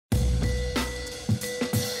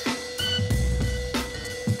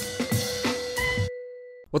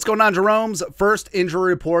What's going on, Jerome's first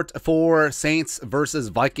injury report for Saints versus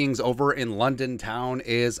Vikings over in London town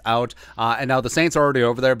is out. And now the Saints are already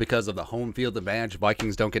over there because of the home field advantage.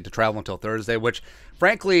 Vikings don't get to travel until Thursday, which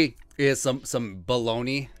frankly is some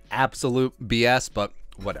baloney, absolute BS, but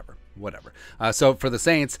whatever. So for the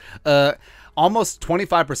Saints, almost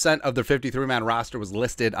 25% of their 53-man roster was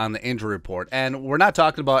listed on the injury report. And we're not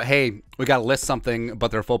talking about, hey, we got to list something,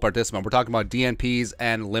 but they're full participant. We're talking about DNPs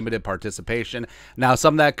and limited participation. Now,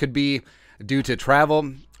 some of that could be due to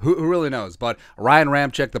travel. Who really knows? But Ryan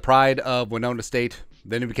Ramczyk, the pride of Winona State,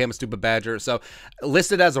 then he became a stupid Badger. So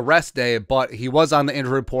listed as a rest day, but he was on the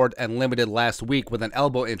injury report and limited last week with an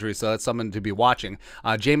elbow injury, so that's something to be watching.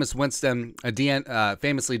 Jameis Winston,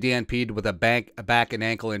 famously DNP'd with a back and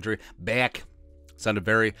ankle injury. Back sounded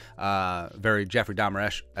very Jeffrey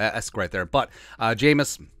Dahmer-esque right there. But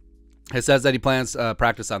Jameis, it says that he plans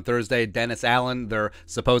practice on Thursday. Dennis Allen, their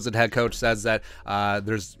supposed head coach, says that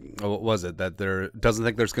doesn't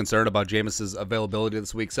think there's concern about Jameis's availability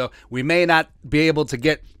this week. So we may not be able to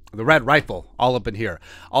get the red rifle all up in here.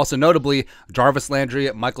 Also notably, Jarvis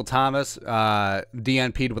Landry, Michael Thomas,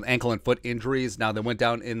 DNP'd with ankle and foot injuries. Now, they went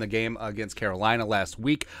down in the game against Carolina last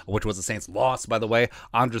week, which was the Saints' loss, by the way.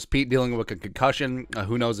 Andres Pete dealing with a concussion.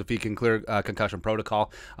 Who knows if he can clear concussion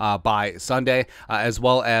protocol by Sunday, as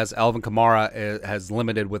well as Alvin Kamara has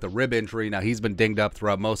limited with a rib injury. Now, he's been dinged up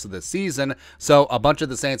throughout most of the season. So a bunch of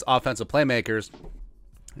the Saints' offensive playmakers,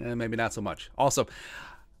 maybe not so much. Also,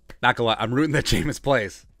 not gonna lie, I'm rooting that Jameis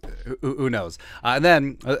plays. Who knows? And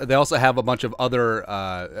then they also have a bunch of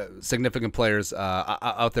other significant players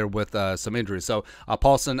out there with some injuries. So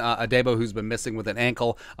Paulson Adebo, who's been missing with an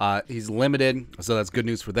ankle, he's limited, so that's good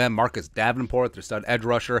news for them. Marcus Davenport, their stud edge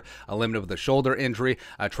rusher, limited with a shoulder injury.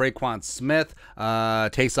 Traquan Smith,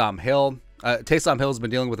 Taysom Hill. Taysom Hill's been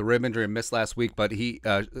dealing with a rib injury and missed last week, but he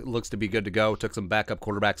looks to be good to go. Took some backup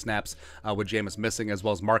quarterback snaps with Jameis missing, as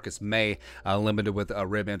well as Marcus May, limited with a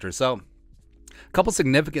rib injury. So a couple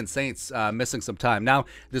significant Saints missing some time. Now,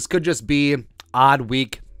 this could just be odd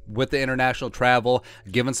week with the international travel,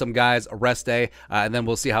 giving some guys a rest day, and then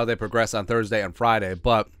we'll see how they progress on Thursday and Friday.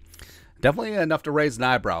 But definitely enough to raise an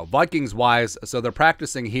eyebrow. Vikings-wise, so they're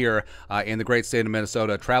practicing here in the great state of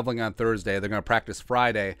Minnesota, traveling on Thursday. They're going to practice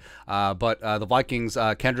Friday. But the Vikings,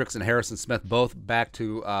 Kendricks and Harrison Smith, both back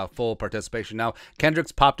to full participation. Now,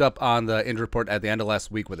 Kendricks popped up on the injury report at the end of last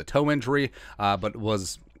week with a toe injury, but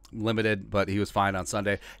was limited, but he was fine on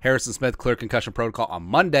Sunday. Harrison Smith cleared concussion protocol on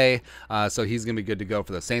Monday, so he's going to be good to go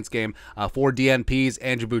for the Saints game. 4 DNPs,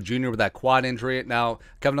 Andrew Booth Jr. with that quad injury. Now,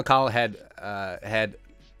 Kevin O'Connell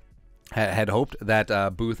had hoped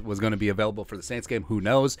that Booth was going to be available for the Saints game. Who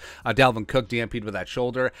knows? Dalvin Cook DNP'd with that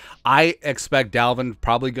shoulder. I expect Dalvin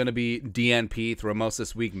probably going to be DNP through most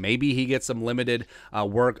this week. Maybe he gets some limited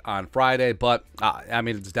work on Friday, but I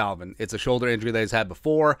mean, it's Dalvin. It's a shoulder injury that he's had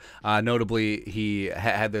before. Notably, he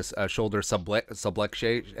had this shoulder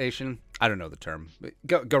subluxation. I don't know the term.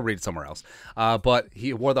 Go read it somewhere else. But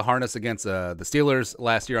he wore the harness against the Steelers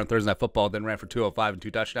last year on Thursday Night Football, then ran for 205 and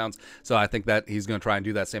 2 touchdowns. So I think that he's going to try and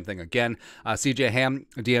do that same thing again. CJ Ham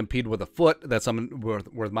DNP'd with a foot. That's something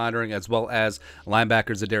worth monitoring, as well as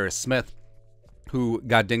linebacker Zadarius Smith, who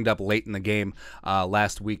got dinged up late in the game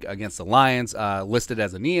last week against the Lions, listed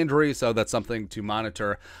as a knee injury, so that's something to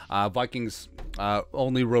monitor. Vikings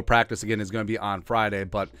only real practice again is going to be on Friday,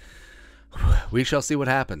 but we shall see what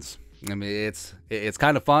happens. I mean, it's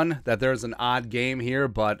kind of fun that there's an odd game here,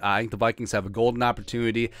 but I think the Vikings have a golden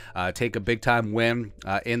opportunity, take a big-time win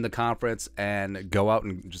in the conference, and go out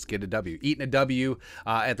and just get a W. Eating a W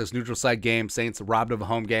at this neutral site game. Saints robbed of a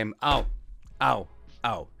home game. Ow.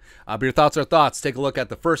 But your thoughts are thoughts. Take a look at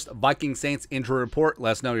the first Vikings-Saints injury report.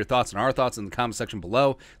 Let us know your thoughts and our thoughts in the comment section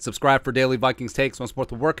below. Subscribe for daily Vikings takes. Want to support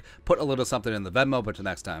the work? Put a little something in the Venmo. But until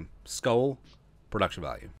next time, Skol, production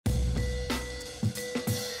value.